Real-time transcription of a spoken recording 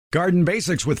Garden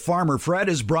Basics with Farmer Fred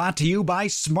is brought to you by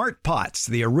Smart Pots,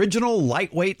 the original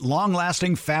lightweight,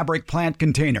 long-lasting fabric plant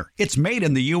container. It's made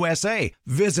in the USA.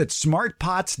 Visit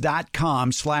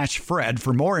smartpots.com/Fred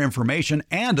for more information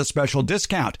and a special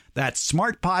discount. That's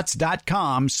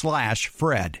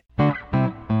smartpots.com/Fred.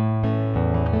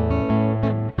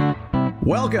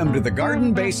 Welcome to the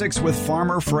Garden Basics with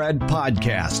Farmer Fred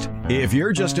podcast. If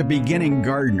you're just a beginning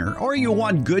gardener or you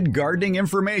want good gardening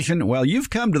information, well, you've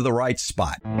come to the right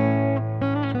spot.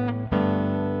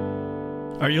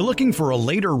 Are you looking for a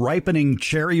later ripening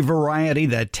cherry variety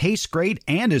that tastes great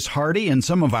and is hardy in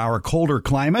some of our colder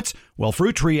climates? Well,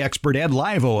 fruit tree expert Ed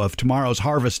Livo of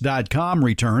tomorrowsharvest.com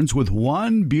returns with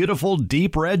one beautiful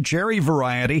deep red cherry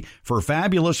variety for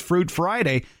Fabulous Fruit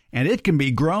Friday, and it can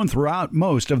be grown throughout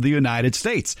most of the United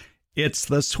States. It's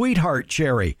the Sweetheart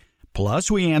Cherry.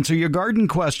 Plus, we answer your garden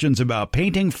questions about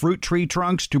painting fruit tree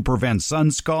trunks to prevent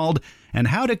sun scald and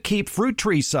how to keep fruit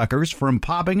tree suckers from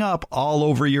popping up all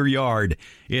over your yard.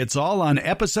 It's all on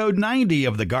episode 90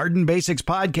 of the Garden Basics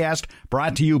podcast,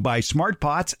 brought to you by Smart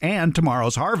Pots and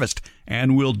Tomorrow's Harvest.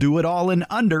 And we'll do it all in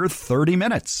under 30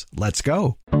 minutes. Let's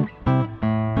go.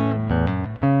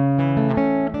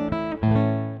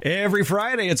 Every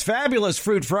Friday, it's Fabulous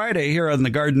Fruit Friday here on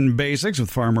the Garden Basics with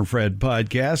Farmer Fred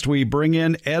podcast. We bring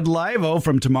in Ed Livo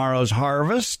from Tomorrow's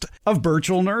Harvest of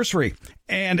Burchell Nursery.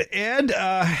 And Ed,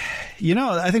 I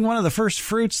think one of the first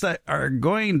fruits that are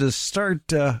going to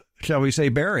start, shall we say,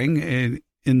 bearing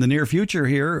in the near future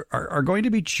here are going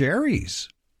to be cherries.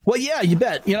 Well, yeah, you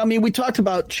bet. We talked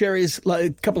about cherries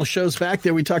like a couple of shows back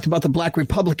there. We talked about the Black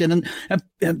Republican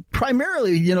and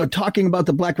primarily, talking about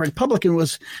the Black Republican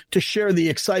was to share the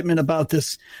excitement about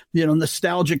this,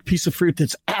 nostalgic piece of fruit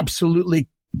that's absolutely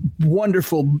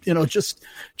wonderful, just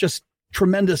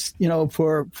tremendous,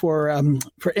 for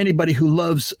anybody who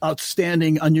loves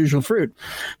outstanding, unusual fruit.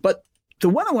 But the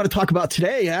one I want to talk about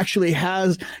today actually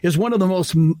is one of the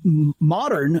most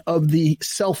modern of the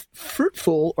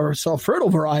self-fruitful or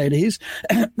self-fertile varieties,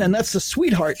 and that's the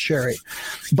Sweetheart Cherry.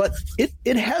 But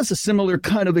it has a similar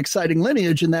kind of exciting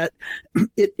lineage in that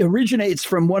it originates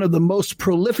from one of the most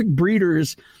prolific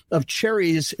breeders of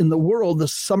cherries in the world, the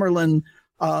Summerlin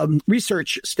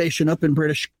Research Station up in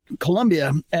British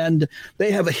Columbia, and they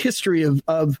have a history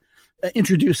of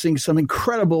introducing some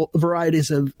incredible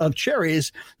varieties of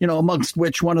cherries, amongst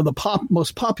which one of the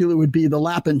most popular would be the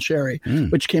Lapin cherry,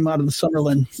 which came out of the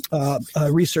Summerlin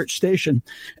Research Station.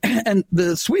 And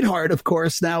the Sweetheart, of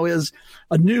course, now is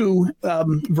a new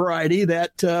variety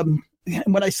that,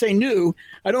 when I say new,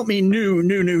 I don't mean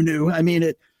new. I mean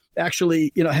it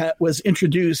actually, was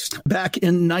introduced back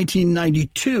in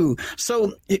 1992.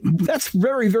 So that's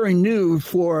very, very new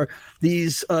for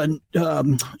these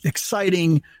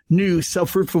exciting new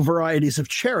self-fruitful varieties of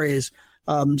cherries.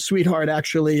 Sweetheart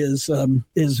actually is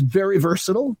very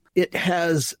versatile. It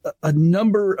has a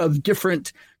number of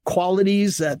different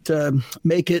qualities that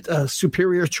make it a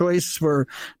superior choice for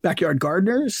backyard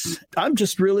gardeners. I'm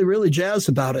just really, really jazzed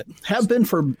about it. Have been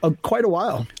for quite a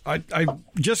while. I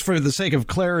just for the sake of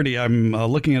clarity, I'm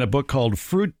looking at a book called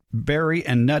Fruit, Berry,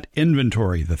 and Nut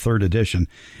Inventory, the 3rd edition.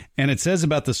 And it says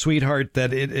about the Sweetheart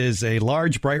that it is a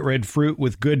large, bright red fruit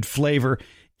with good flavor.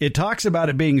 It talks about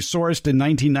it being sourced in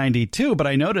 1992, but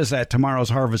I notice at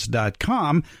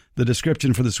tomorrowsharvest.com, the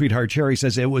description for the Sweetheart Cherry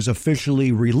says it was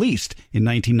officially released in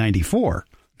 1994.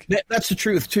 That's the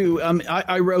truth, too.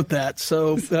 I wrote that.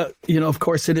 So, of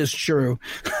course, it is true.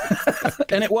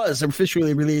 And it was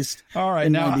officially released. All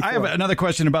right. Now, 94. I have another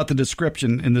question about the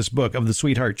description in this book of the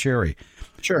Sweetheart Cherry.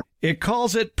 Sure. It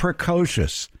calls it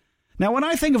precocious. Now, when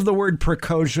I think of the word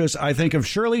precocious, I think of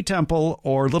Shirley Temple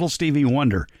or Little Stevie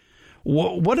Wonder.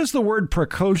 What does the word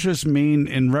precocious mean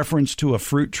in reference to a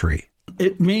fruit tree?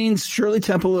 It means Shirley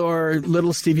Temple or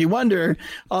Little Stevie Wonder,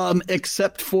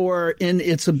 except for in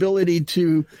its ability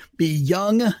to be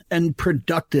young and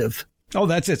productive. Oh,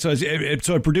 that's it. So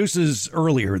it produces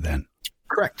earlier then.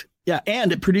 Correct. Yeah,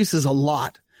 and it produces a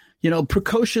lot.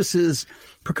 Precocious is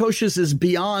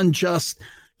beyond just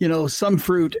some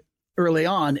fruit early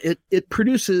on. It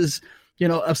produces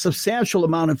a substantial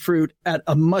amount of fruit at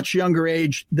a much younger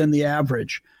age than the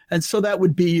average. And so that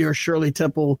would be your Shirley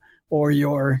Temple or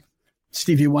your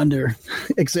Stevie Wonder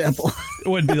example. It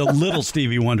would be the Little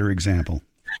Stevie Wonder example.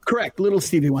 Correct. Little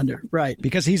Stevie Wonder. Right.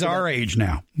 Because he's our age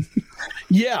now.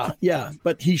 Yeah.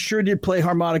 But he sure did play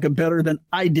harmonica better than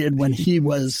I did when he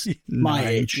was my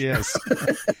age. Yes.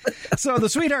 So the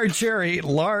Sweetheart Cherry,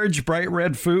 large, bright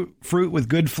red fruit with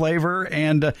good flavor.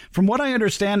 And from what I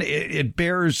understand, it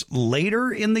bears later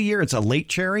in the year. It's a late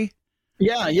cherry.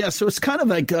 Yeah. So it's kind of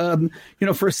like,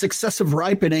 for successive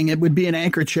ripening, it would be an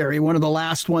anchor cherry, one of the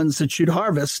last ones that you'd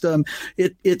harvest.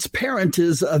 Its parent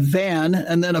is a Van,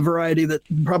 and then a variety that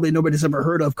probably nobody's ever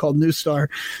heard of called New Star.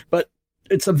 But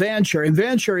it's a Van cherry.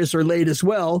 Van cherries are late as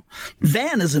well.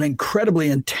 Van is an incredibly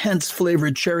intense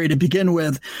flavored cherry to begin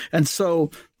with. And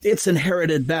so it's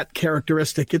inherited that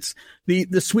characteristic. It's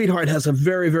the Sweetheart has a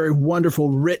very, very wonderful,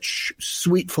 rich,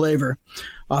 sweet flavor.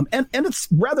 And it's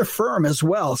rather firm as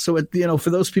well. So for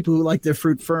those people who like their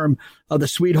fruit firm, the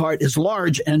Sweetheart is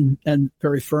large and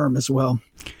very firm as well.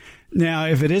 Now,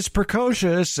 if it is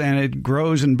precocious and it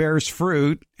grows and bears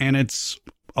fruit and it's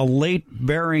a late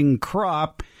bearing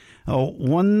crop,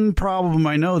 one problem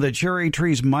I know that cherry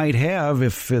trees might have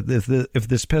if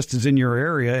this pest is in your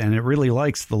area and it really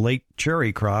likes the late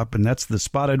cherry crop, and that's the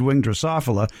spotted wing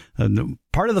Drosophila,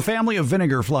 part of the family of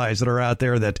vinegar flies that are out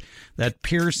there that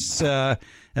pierce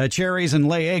cherries and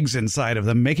lay eggs inside of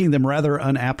them, making them rather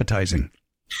unappetizing.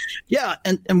 Yeah,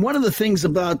 and one of the things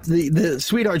about the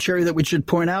Sweetheart cherry that we should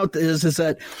point out is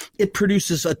that it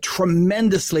produces a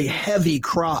tremendously heavy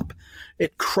crop.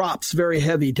 It crops very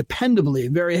heavy, dependably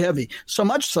very heavy, so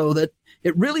much so that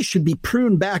it really should be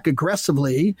pruned back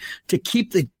aggressively to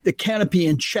keep the canopy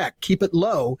in check, keep it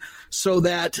low, so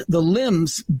that the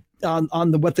limbs on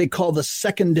what they call the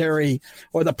secondary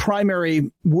or the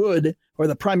primary wood or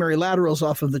the primary laterals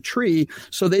off of the tree,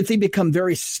 so they become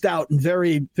very stout and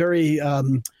very, very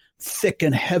thick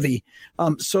and heavy,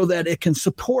 so that it can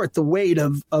support the weight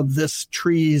of this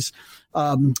tree's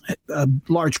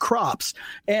large crops.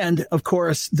 And of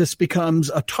course, this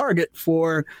becomes a target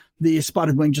for the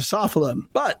spotted wing Drosophila.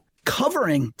 But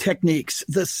covering techniques,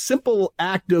 the simple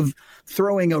act of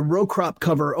throwing a row crop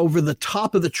cover over the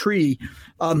top of the tree,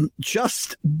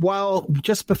 just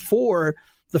before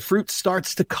the fruit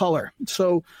starts to color.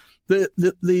 So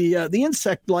the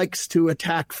insect likes to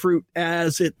attack fruit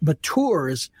as it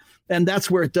matures, and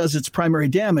that's where it does its primary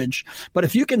damage. But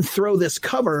if you can throw this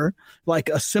cover, like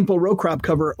a simple row crop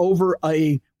cover, over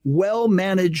a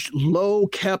well-managed,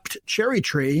 low-kept cherry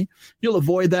tree, you'll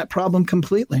avoid that problem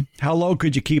completely. How low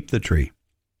could you keep the tree?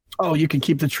 Oh, you can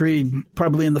keep the tree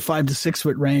probably in the 5 to 6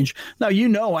 foot range.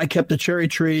 Now, I kept a cherry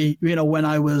tree, when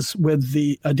I was with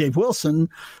the Dave Wilson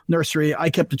nursery, I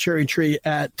kept a cherry tree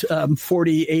at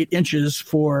 48 inches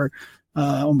for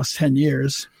almost 10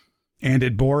 years. And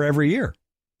it bore every year.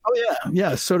 Oh,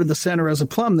 yeah. So did the Santa Rosa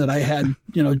plum that I had,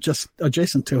 just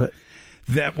adjacent to it.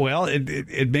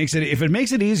 It makes it, if it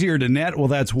makes it easier to net, well,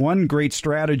 that's one great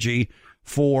strategy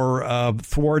for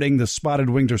thwarting the spotted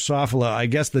wing Drosophila. I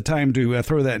guess the time to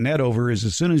throw that net over is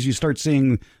as soon as you start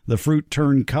seeing the fruit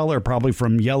turn color, probably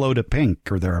from yellow to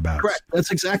pink or thereabouts. Correct. That's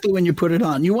exactly when you put it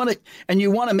on. You want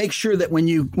to make sure that when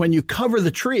you cover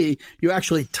the tree, you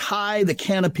actually tie the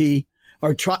canopy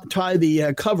or tie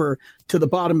the cover to the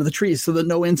bottom of the tree so that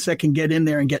no insect can get in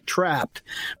there and get trapped.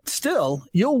 Still,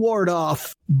 you'll ward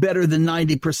off better than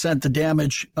 90% the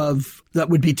damage that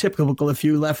would be typical if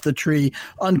you left the tree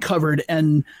uncovered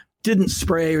and didn't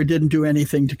spray or didn't do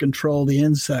anything to control the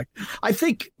insect. I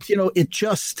think, it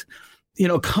just,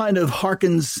 kind of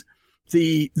harkens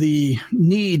the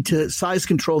need to size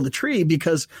control the tree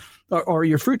because or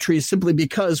your fruit trees, simply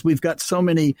because we've got so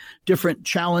many different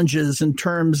challenges in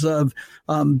terms of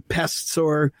pests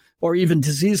or even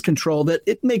disease control that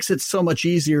it makes it so much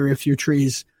easier if your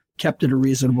trees kept at a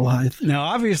reasonable height. Now,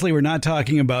 obviously, we're not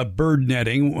talking about bird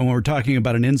netting when we're talking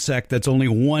about an insect that's only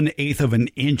 1/8 of an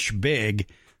inch big.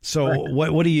 So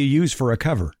right. What do you use for a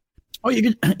cover? Oh,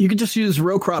 you could just use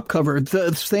row crop cover.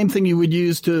 The same thing you would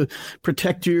use to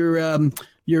protect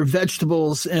your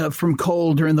vegetables from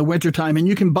cold during the wintertime. And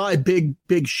you can buy big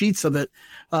sheets of it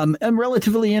and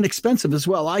relatively inexpensive as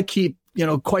well. I keep,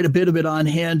 quite a bit of it on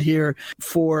hand here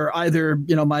for either,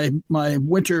 my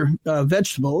winter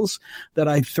vegetables that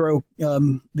I throw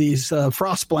these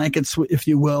frost blankets, if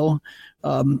you will,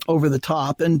 over the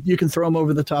top. And you can throw them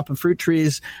over the top of fruit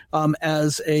trees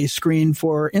as a screen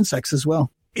for insects as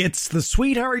well. It's the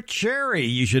Sweetheart cherry.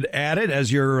 You should add it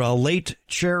as your late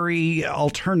cherry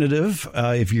alternative.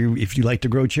 If you like to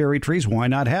grow cherry trees, why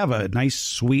not have a nice,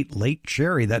 sweet late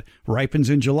cherry that ripens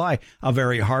in July? A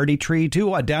very hardy tree,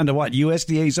 too. Down to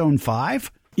USDA Zone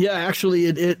 5? Yeah, actually,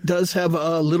 it does have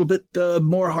a little bit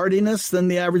more hardiness than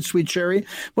the average sweet cherry.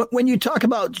 But when you talk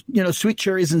about, sweet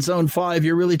cherries in Zone 5,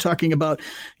 you're really talking about,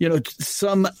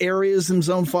 some areas in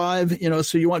Zone 5,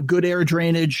 so you want good air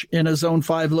drainage in a Zone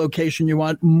 5 location. You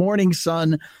want morning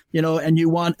sun, and you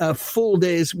want a full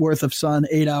day's worth of sun,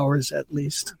 8 hours at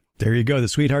least. There you go. The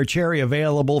Sweetheart cherry,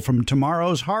 available from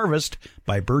Tomorrow's Harvest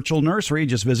by Burchell Nursery.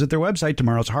 Just visit their website,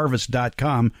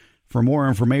 tomorrowsharvest.com. for more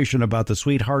information about the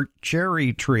Sweetheart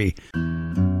cherry tree.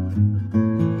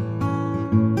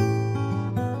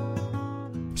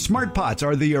 Smart Pots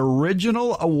are the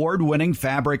original award-winning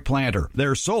fabric planter.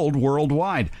 They're sold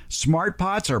worldwide. Smart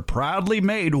Pots are proudly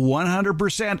made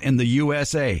 100% in the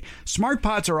USA. Smart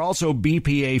Pots are also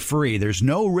BPA-free. There's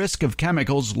no risk of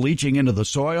chemicals leaching into the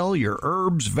soil, your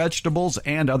herbs, vegetables,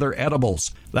 and other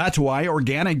edibles. That's why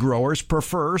organic growers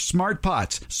prefer Smart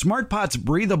Pots. Smart Pots'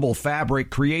 breathable fabric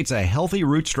creates a healthy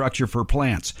root structure for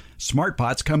plants. Smart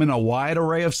Pots come in a wide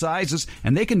array of sizes,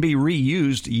 and they can be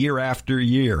reused year after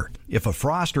year. If a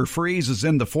frost or freeze is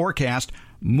in the forecast,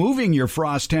 moving your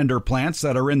frost-tender plants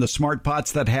that are in the Smart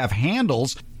Pots that have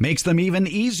handles makes them even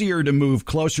easier to move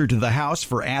closer to the house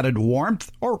for added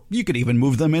warmth, or you could even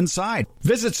move them inside.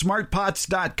 Visit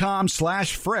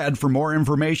smartpots.com/Fred for more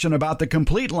information about the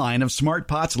complete line of Smart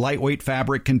Pots lightweight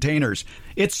fabric containers.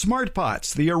 It's Smart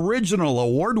Pots, the original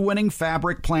award-winning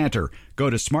fabric planter. Go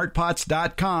to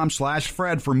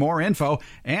smartpots.com/Fred for more info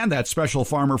and that special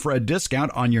Farmer Fred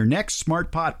discount on your next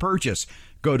Smart Pot purchase.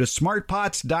 Go to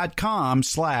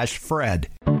smartpots.com/Fred.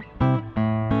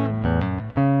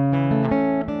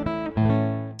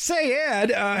 Say,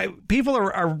 Ed, people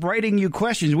are writing you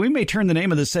questions. We may turn the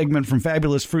name of the segment from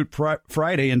Fabulous Fruit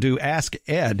Friday into Ask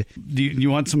Ed. Do you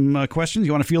want some questions?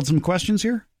 You want to field some questions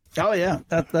here? Oh, yeah.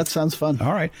 That sounds fun.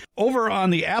 All right. Over on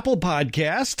the Apple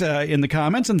podcast in the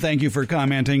comments, and thank you for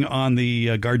commenting on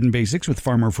the Garden Basics with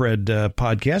Farmer Fred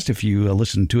podcast if you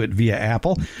listen to it via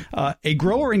Apple. A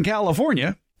grower in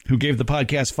California who gave the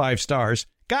podcast 5 stars.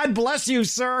 God bless you,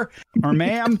 sir, or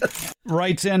ma'am,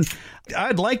 writes in,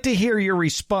 I'd like to hear your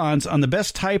response on the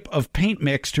best type of paint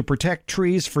mix to protect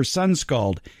trees for sun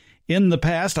scald. In the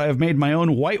past, I have made my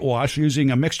own whitewash using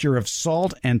a mixture of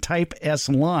salt and type S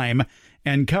lime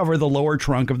and cover the lower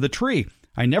trunk of the tree.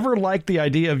 I never liked the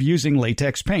idea of using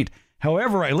latex paint.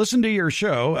 However, I listened to your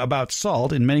show about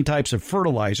salt and many types of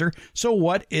fertilizer. So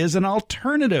what is an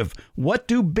alternative? What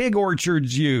do big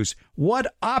orchards use?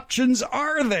 What options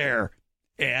are there?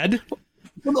 Ed?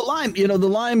 Well, liming of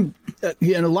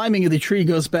the tree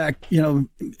goes back,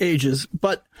 ages,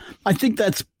 but I think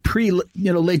that's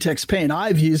latex paint.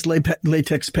 I've used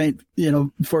latex paint,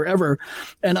 forever.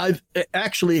 And I've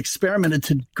actually experimented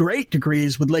to great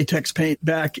degrees with latex paint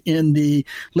back in the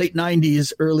late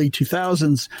 90s, early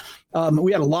 2000s.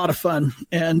 We had a lot of fun.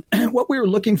 And what we were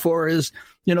looking for is,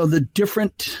 the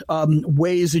different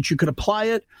ways that you could apply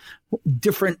it,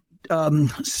 different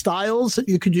styles that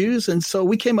you could use. And so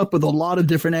we came up with a lot of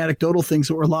different anecdotal things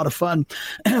that were a lot of fun.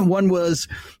 And one was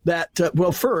that,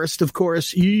 first, of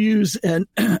course, you use an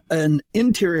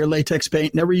interior latex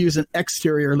paint, never use an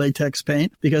exterior latex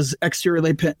paint because exterior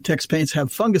latex paints have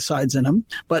fungicides in them,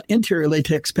 but interior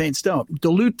latex paints don't.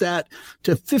 Dilute that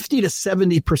to 50 to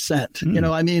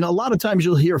 70%. A lot of times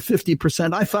you'll hear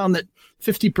 50%. I found that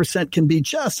 50% can be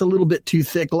just a little bit too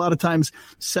thick. A lot of times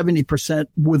 70%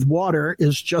 with water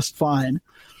is just fine.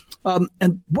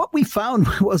 And what we found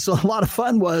was a lot of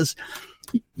fun was,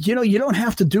 you don't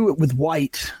have to do it with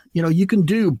white. You can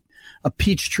do a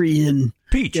peach tree in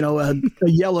peach, a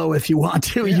yellow if you want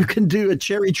to. Yeah. You can do a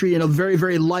cherry tree in a very,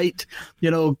 very light,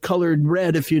 colored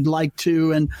red if you'd like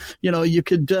to. And, you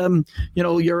could,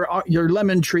 your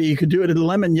lemon tree, you could do it in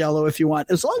lemon yellow if you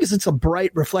want, as long as it's a bright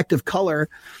reflective color.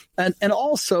 And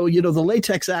also, the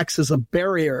latex acts as a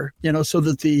barrier, so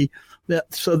that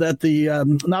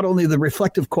the not only the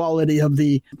reflective quality of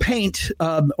the paint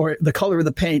or the color of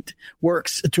the paint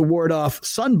works to ward off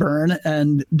sunburn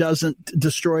and doesn't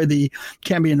destroy the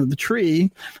cambium of the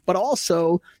tree, but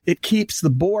also it keeps the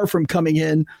boar from coming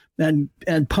in and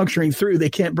puncturing through. They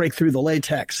can't break through the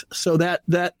latex. So that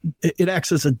it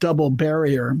acts as a double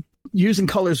barrier. Using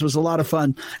colors was a lot of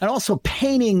fun. And also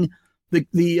painting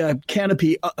the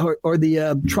canopy or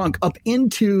the trunk up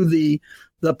into the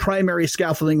primary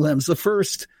scaffolding limbs, the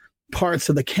first parts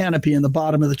of the canopy in the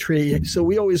bottom of the tree. So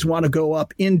we always want to go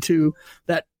up into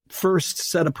that first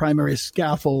set of primary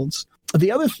scaffolds. The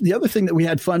other thing that we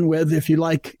had fun with, if you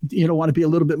want to be a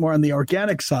little bit more on the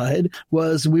organic side,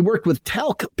 was we worked with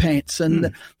talc paints.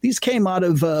 And these came out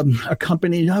of a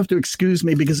company. You have to excuse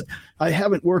me because I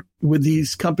haven't worked with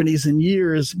these companies in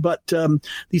years, but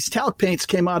these talc paints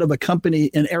came out of a company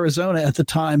in Arizona at the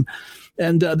time.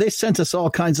 And they sent us all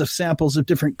kinds of samples of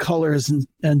different colors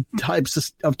and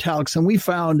types of talcs. And we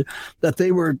found that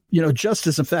they were, just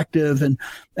as effective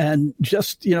and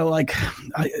just,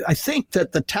 I think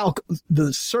that the talc,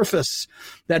 the surface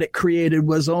that it created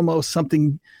was almost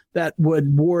something that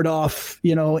would ward off,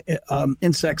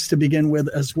 insects to begin with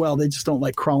as well. They just don't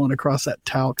like crawling across that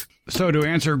talc. So to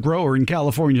answer grower in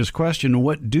California's question,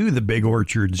 what do the big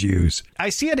orchards use? I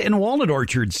see it in walnut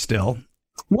orchards still.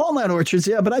 Walnut orchards,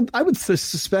 yeah, but I would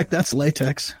suspect that's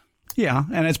latex. Yeah,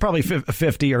 and it's probably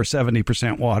 50 or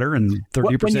 70% water and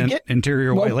 30%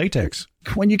 interior white latex.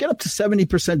 When you get up to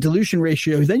 70% dilution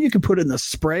ratio, then you can put it in a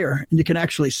sprayer and you can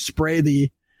actually spray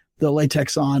the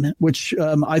latex on, which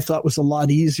I thought was a lot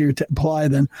easier to apply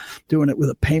than doing it with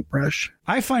a paintbrush.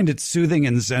 I find it soothing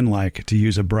and zen-like to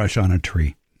use a brush on a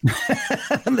tree.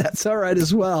 That's all right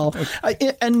as well.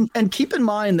 And keep in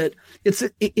mind that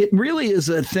it really is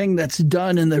a thing that's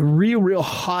done in the real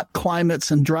hot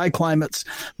climates and dry climates,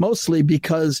 mostly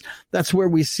because that's where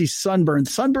we see sunburn.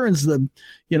 Sunburn's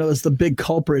is the big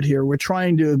culprit here. We're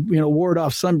trying to, ward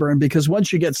off sunburn, because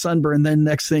once you get sunburn, then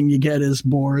next thing you get is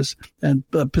borers, and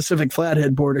the Pacific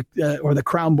flathead borer or the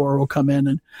crown borer will come in.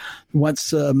 And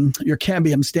once your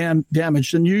cambium's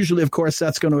damaged, and usually, of course,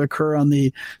 that's going to occur on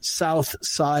the south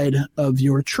side of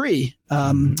your tree,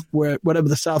 where whatever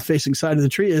the south facing side of the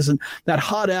tree is. And that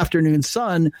hot afternoon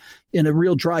sun in a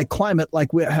real dry climate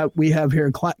like we have here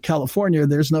in California,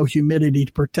 there's no humidity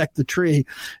to protect the tree.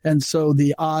 And so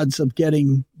the odds of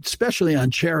getting, especially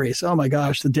on cherries, oh my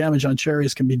gosh, the damage on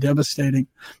cherries can be devastating,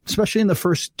 especially in the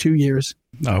first 2 years.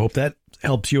 I hope that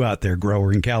helps you out there,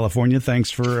 grower in California.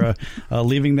 Thanks for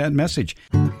leaving that message.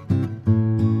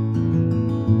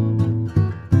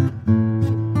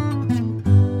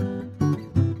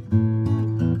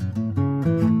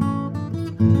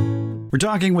 We're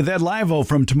talking with Ed Livo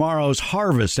from Tomorrow's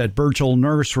Harvest at Burchell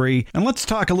Nursery. And let's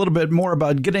talk a little bit more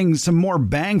about getting some more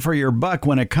bang for your buck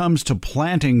when it comes to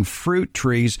planting fruit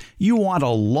trees. You want a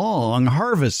long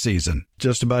harvest season.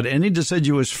 Just about any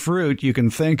deciduous fruit you can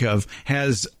think of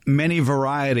has many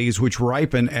varieties which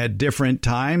ripen at different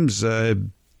times.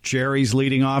 Cherries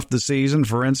leading off the season,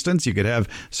 for instance. You could have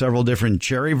several different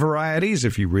cherry varieties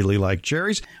if you really like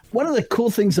cherries. One of the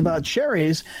cool things about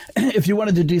cherries, if you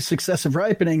wanted to do successive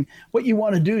ripening, what you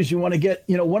want to do is you want to get,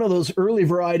 one of those early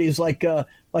varieties like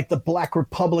the Black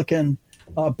Republican,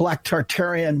 Black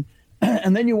Tartarian,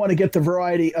 and then you want to get a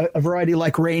variety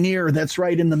like Rainier that's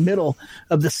right in the middle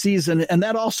of the season. And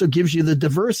that also gives you the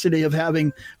diversity of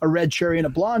having a red cherry and a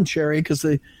blonde cherry, because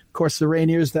of course, the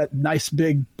Rainier is that nice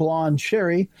big blonde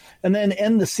cherry, and then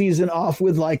end the season off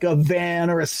with like a Van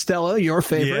or a Stella, your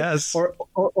favorite, yes,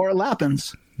 or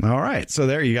Lapins. All right. So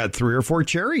there you got 3 or 4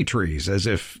 cherry trees, as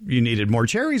if you needed more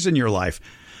cherries in your life.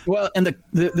 Well, and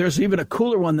there's even a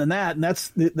cooler one than that, and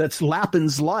that's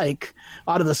Lapins-like,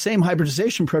 out of the same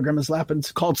hybridization program as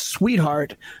Lapins, called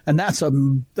Sweetheart, and that's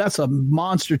a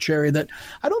monster cherry that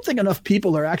I don't think enough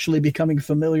people are actually becoming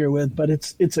familiar with, but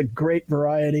it's a great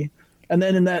variety. And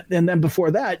then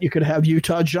before that, you could have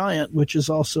Utah Giant, which is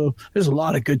also, there's a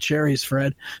lot of good cherries,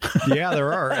 Fred. Yeah,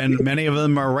 there are. And many of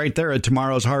them are right there at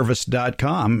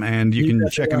tomorrowsharvest.com. And you can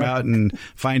check them out and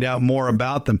find out more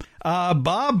about them.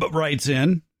 Bob writes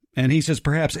in, and he says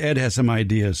perhaps Ed has some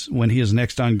ideas when he is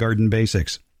next on Garden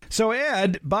Basics. So,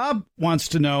 Ed, Bob wants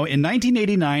to know, in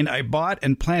 1989, I bought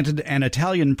and planted an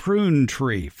Italian prune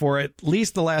tree. For at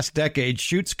least the last decade,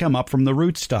 shoots come up from the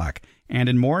rootstock. And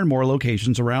in more and more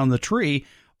locations around the tree,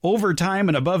 over time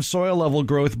an above soil level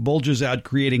growth bulges out,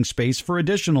 creating space for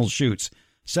additional shoots.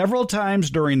 Several times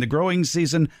during the growing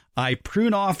season, I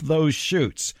prune off those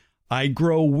shoots. I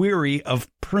grow weary of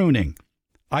pruning.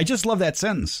 I just love that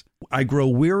sentence. I grow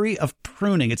weary of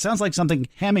pruning. It sounds like something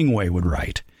Hemingway would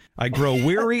write. I grow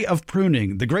weary of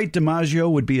pruning. The great DiMaggio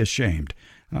would be ashamed.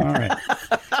 All right.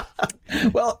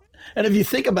 Well, and if you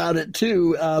think about it,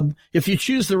 too, if you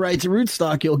choose the right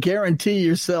rootstock, you'll guarantee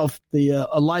yourself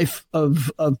a life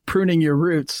of pruning your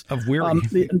roots. Of weary.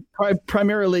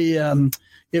 Primarily,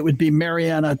 it would be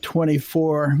Mariana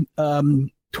 24,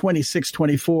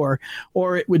 2624,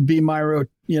 or it would be Myro,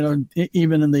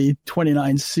 even in the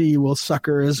 29C will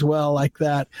sucker as well, like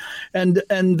that. And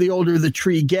the older the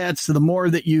tree gets, the more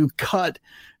that you cut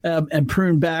and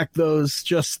prune back those,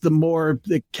 just the more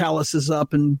it calluses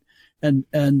up and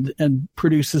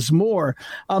produces more.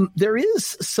 There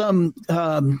is some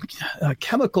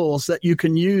chemicals that you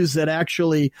can use that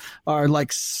actually are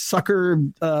like sucker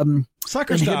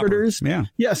inhibitors. Stopper.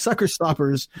 Yeah, sucker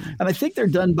stoppers. And I think they're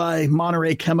done by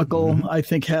Monterey Chemical. Mm-hmm. I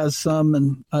think has some,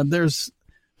 and I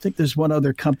think there's one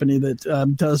other company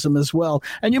that does them as well.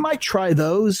 And you might try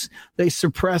those. They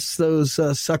suppress those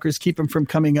suckers, keep them from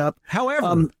coming up.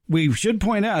 However, we should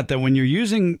point out that when you're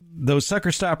using those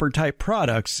sucker stopper type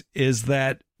products, is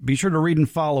that be sure to read and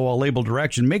follow a label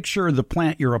direction. Make sure the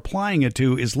plant you're applying it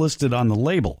to is listed on the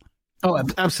label. Oh,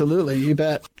 absolutely. You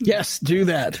bet. Yes, do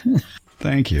that.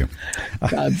 Thank you.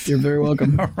 You're very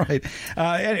welcome. All right.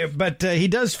 But he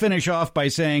does finish off by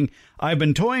saying, I've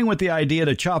been toying with the idea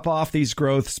to chop off these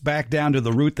growths back down to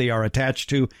the root they are attached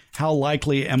to. How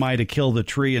likely am I to kill the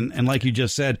tree? And like you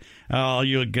just said, all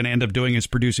you're going to end up doing is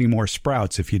producing more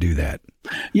sprouts if you do that.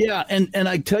 Yeah, and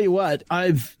I tell you what,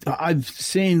 I've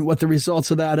seen what the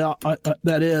results of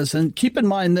that is. And keep in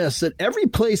mind this, that every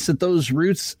place that those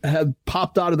roots have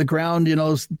popped out of the ground,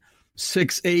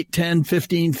 6, 8, 10,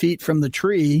 15 feet from the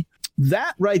tree,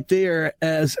 that right there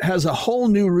has a whole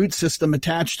new root system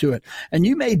attached to it. And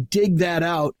you may dig that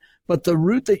out, but the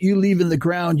root that you leave in the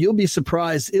ground, you'll be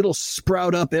surprised. It'll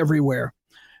sprout up everywhere.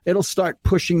 It'll start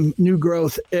pushing new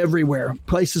growth everywhere,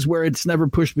 places where it's never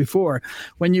pushed before.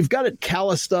 When you've got it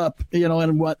calloused up,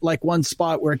 in one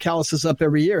spot where it calluses up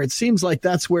every year, it seems like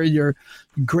that's where your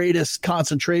greatest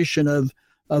concentration of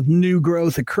new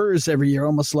growth occurs every year,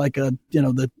 almost like a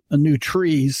new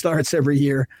tree starts every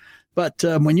year. But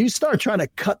when you start trying to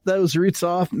cut those roots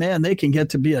off, man, they can get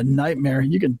to be a nightmare.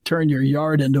 You can turn your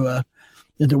yard into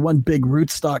one big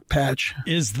rootstock patch.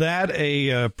 Is that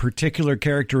a particular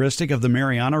characteristic of the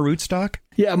Mariana rootstock?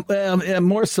 Yeah,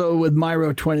 more so with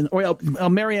Miro 20. Well,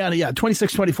 Mariana,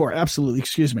 2624. Absolutely.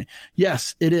 Excuse me.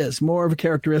 Yes, it is more of a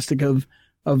characteristic of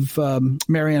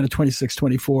Mariana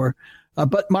 2624.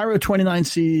 But Miro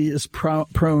 29C is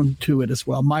prone to it as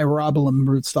well. Myrobalum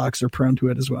rootstocks are prone to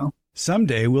it as well.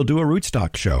 Someday we'll do a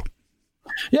rootstock show.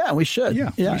 Yeah, we should.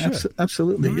 Yeah,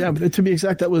 absolutely. Mm-hmm. Yeah, to be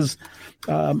exact, that was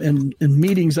in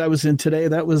meetings I was in today.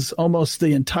 That was almost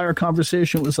the entire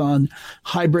conversation was on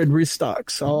hybrid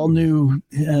rootstocks, all new,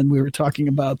 and we were talking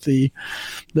about the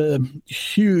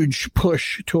huge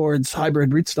push towards hybrid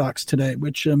rootstocks today,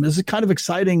 which is kind of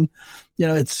exciting.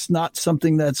 It's not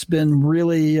something that's been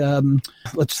really,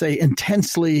 let's say,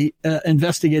 intensely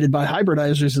investigated by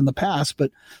hybridizers in the past,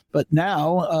 but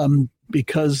now.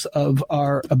 Because of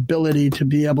our ability to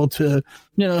be able to,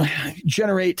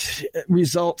 generate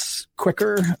results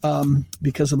quicker,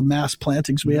 because of the mass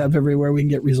plantings we have everywhere, we can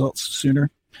get results sooner.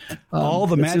 All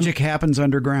the magic happens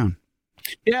underground.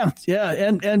 Yeah.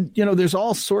 And there's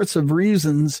all sorts of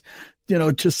reasons,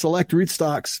 to select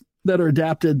rootstocks that are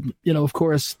adapted, of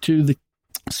course, to the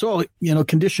soil,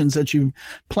 conditions that you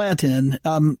plant in.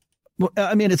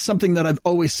 It's something that I've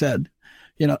always said,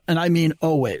 and I mean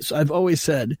always. I've always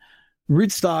said,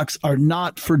 rootstocks are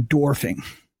not for dwarfing.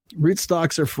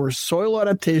 Rootstocks are for soil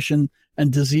adaptation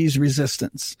and disease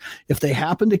resistance. If they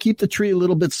happen to keep the tree a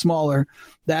little bit smaller,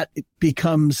 that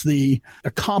becomes a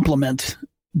complement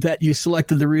that you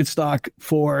selected the rootstock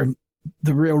for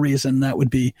the real reason. That would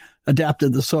be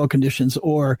adapted to soil conditions,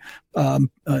 or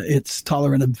it's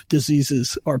tolerant of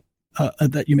diseases or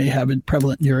that you may have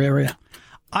prevalent in your area.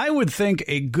 I would think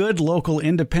a good local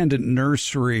independent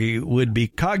nursery would be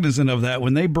cognizant of that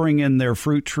when they bring in their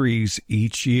fruit trees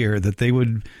each year, that they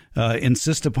would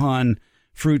insist upon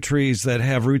fruit trees that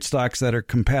have rootstocks that are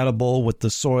compatible with the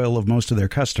soil of most of their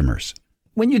customers.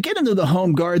 When you get into the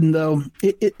home garden, though,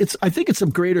 I think it's a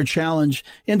greater challenge.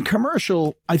 In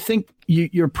commercial, I think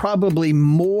you're probably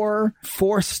more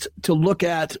forced to look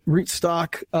at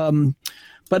rootstock.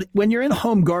 But when you're in a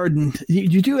home garden,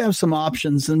 you do have some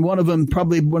options. And one of them,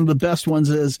 probably one of the best ones,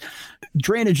 is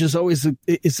drainage is always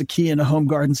the key in a home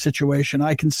garden situation.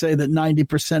 I can say that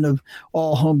 90% of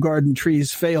all home garden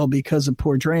trees fail because of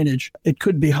poor drainage. It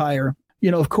could be higher.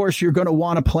 Of course, you're going to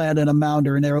want to plant in a mound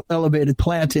or an elevated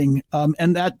planting.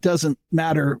 And that doesn't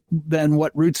matter then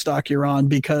what rootstock you're on,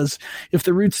 because if the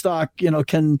rootstock,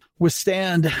 can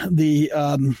withstand the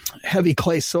heavy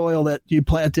clay soil that you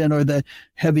plant in, or the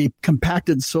heavy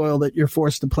compacted soil that you're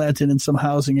forced to plant in some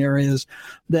housing areas,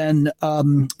 then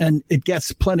and it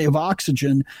gets plenty of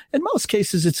oxygen, in most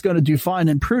cases, it's going to do fine.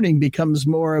 And pruning becomes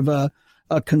more of a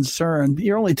concern.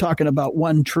 You're only talking about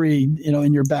one tree,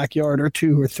 in your backyard, or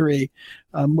two or three,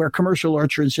 where commercial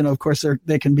orchards, of course,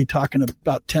 they can be talking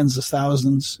about tens of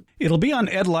thousands. It'll be on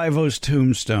Ed Livo's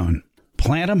tombstone.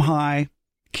 Plant them high,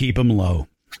 keep them low.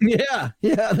 Yeah,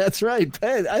 that's right.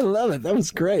 Hey, I love it. That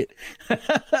was great.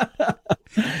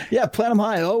 Yeah, plant them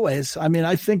high always.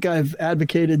 I think I've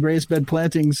advocated raised bed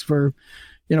plantings for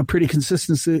pretty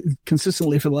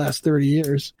consistently for the last 30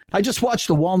 years. I just watched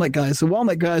the walnut guys. The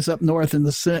walnut guys up north in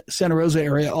the Santa Rosa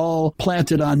area all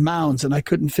planted on mounds, and I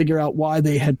couldn't figure out why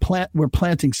they were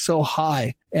planting so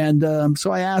high. And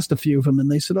so I asked a few of them, and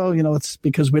they said, oh, it's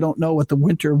because we don't know what the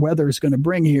winter weather is going to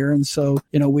bring here. And so,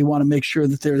 we want to make sure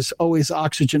that there's always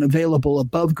oxygen available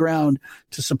above ground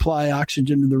to supply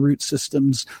oxygen to the root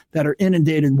systems that are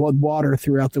inundated with water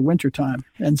throughout the wintertime.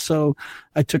 And so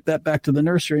I took that back to the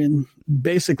nursery, and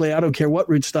basically, I don't care what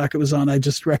rootstock it was on. I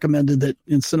just recommended that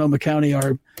in Sonoma County,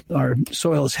 our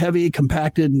soil is heavy,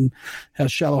 compacted, and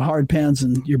has shallow hard pans,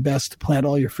 and you're best to plant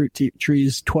all your fruit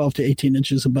trees 12 to 18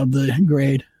 inches above the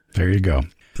grade. There you go.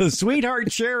 The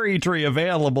Sweetheart Cherry Tree,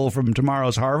 available from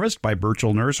Tomorrow's Harvest by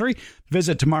Burchell Nursery.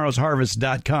 Visit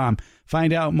tomorrowsharvest.com.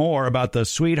 Find out more about the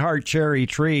Sweetheart Cherry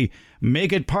Tree.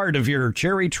 Make it part of your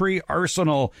cherry tree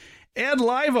arsenal. Ed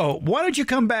Livo, why don't you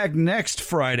come back next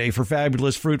Friday for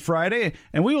Fabulous Fruit Friday,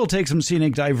 and we will take some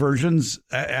scenic diversions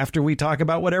after we talk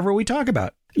about whatever we talk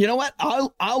about. You know what?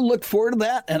 I'll look forward to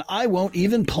that, and I won't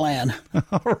even plan.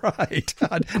 All right.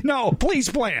 No, please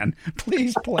plan.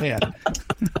 Please plan.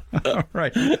 All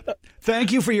right.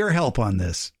 Thank you for your help on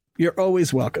this. You're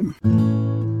always welcome.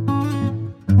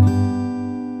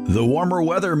 The warmer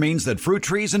weather means that fruit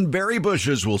trees and berry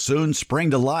bushes will soon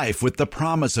spring to life with the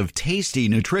promise of tasty,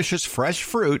 nutritious, fresh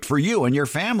fruit for you and your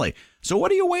family. So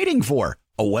what are you waiting for?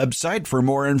 A website for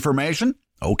more information?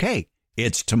 Okay,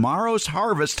 it's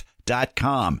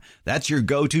tomorrowsharvest.com. That's your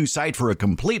go-to site for a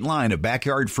complete line of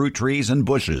backyard fruit trees and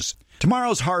bushes.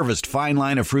 Tomorrow's Harvest fine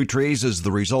line of fruit trees is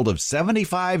the result of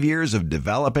 75 years of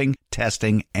developing,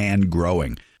 testing, and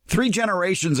growing. 3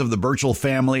 generations of the Burchell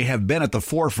family have been at the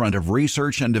forefront of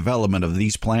research and development of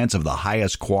these plants of the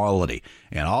highest quality.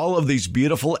 And all of these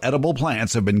beautiful edible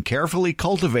plants have been carefully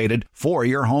cultivated for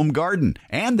your home garden.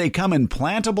 And they come in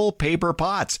plantable paper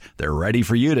pots. They're ready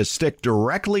for you to stick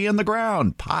directly in the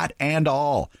ground, pot and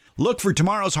all. Look for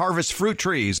Tomorrow's Harvest fruit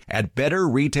trees at better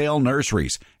retail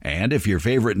nurseries. And if your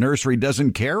favorite nursery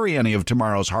doesn't carry any of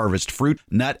Tomorrow's Harvest fruit,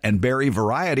 nut, and berry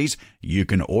varieties, you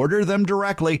can order them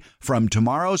directly from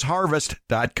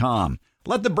tomorrowsharvest.com.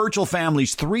 Let the Burchell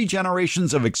family's 3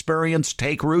 generations of experience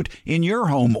take root in your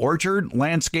home orchard,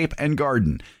 landscape, and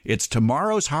garden. It's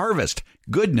Tomorrow's Harvest,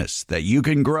 goodness that you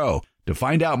can grow. To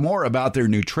find out more about their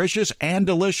nutritious and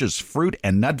delicious fruit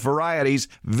and nut varieties,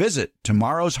 visit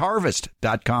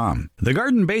tomorrowsharvest.com. The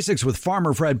Garden Basics with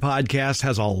Farmer Fred podcast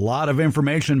has a lot of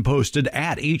information posted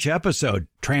at each episode.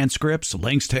 Transcripts,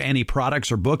 links to any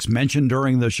products or books mentioned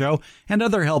during the show, and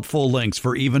other helpful links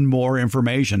for even more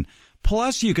information.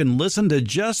 Plus, you can listen to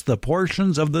just the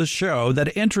portions of the show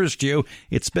that interest you.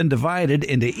 It's been divided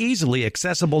into easily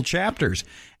accessible chapters.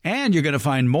 And you're going to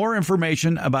find more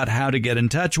information about how to get in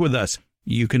touch with us.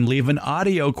 You can leave an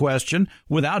audio question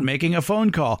without making a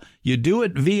phone call. You do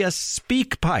it via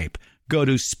SpeakPipe. Go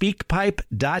to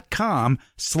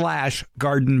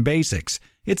speakpipe.com/gardenbasics.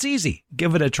 It's easy.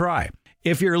 Give it a try.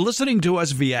 If you're listening to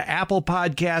us via Apple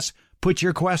Podcasts, put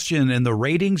your question in the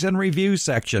ratings and reviews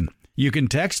section. You can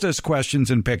text us questions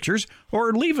and pictures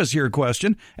or leave us your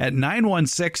question at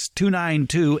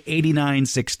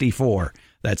 916-292-8964.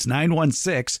 That's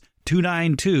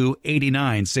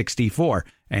 916-292-8964.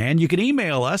 And you can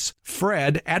email us,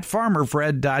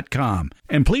 fred@farmerfred.com.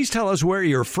 And please tell us where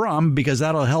you're from, because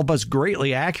that'll help us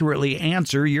greatly accurately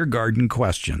answer your garden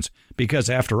questions. Because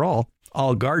after all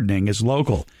gardening is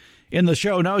local. In the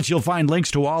show notes, you'll find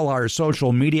links to all our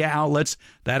social media outlets.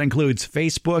 That includes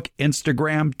Facebook,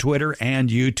 Instagram, Twitter, and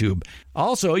YouTube.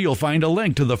 Also, you'll find a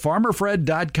link to the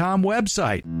farmerfred.com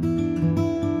website.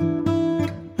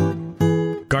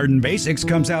 Garden Basics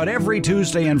comes out every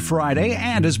Tuesday and Friday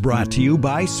and is brought to you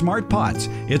by Smart Pots.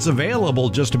 It's available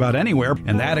just about anywhere,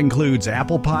 and that includes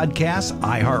Apple Podcasts,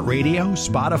 iHeartRadio,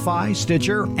 Spotify,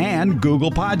 Stitcher, and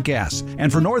Google Podcasts.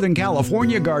 And for Northern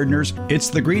California gardeners, it's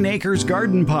the Green Acres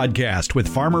Garden Podcast with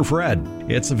Farmer Fred.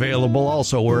 It's available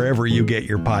also wherever you get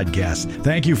your podcasts.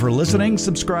 Thank you for listening,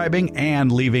 subscribing,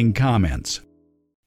 and leaving comments.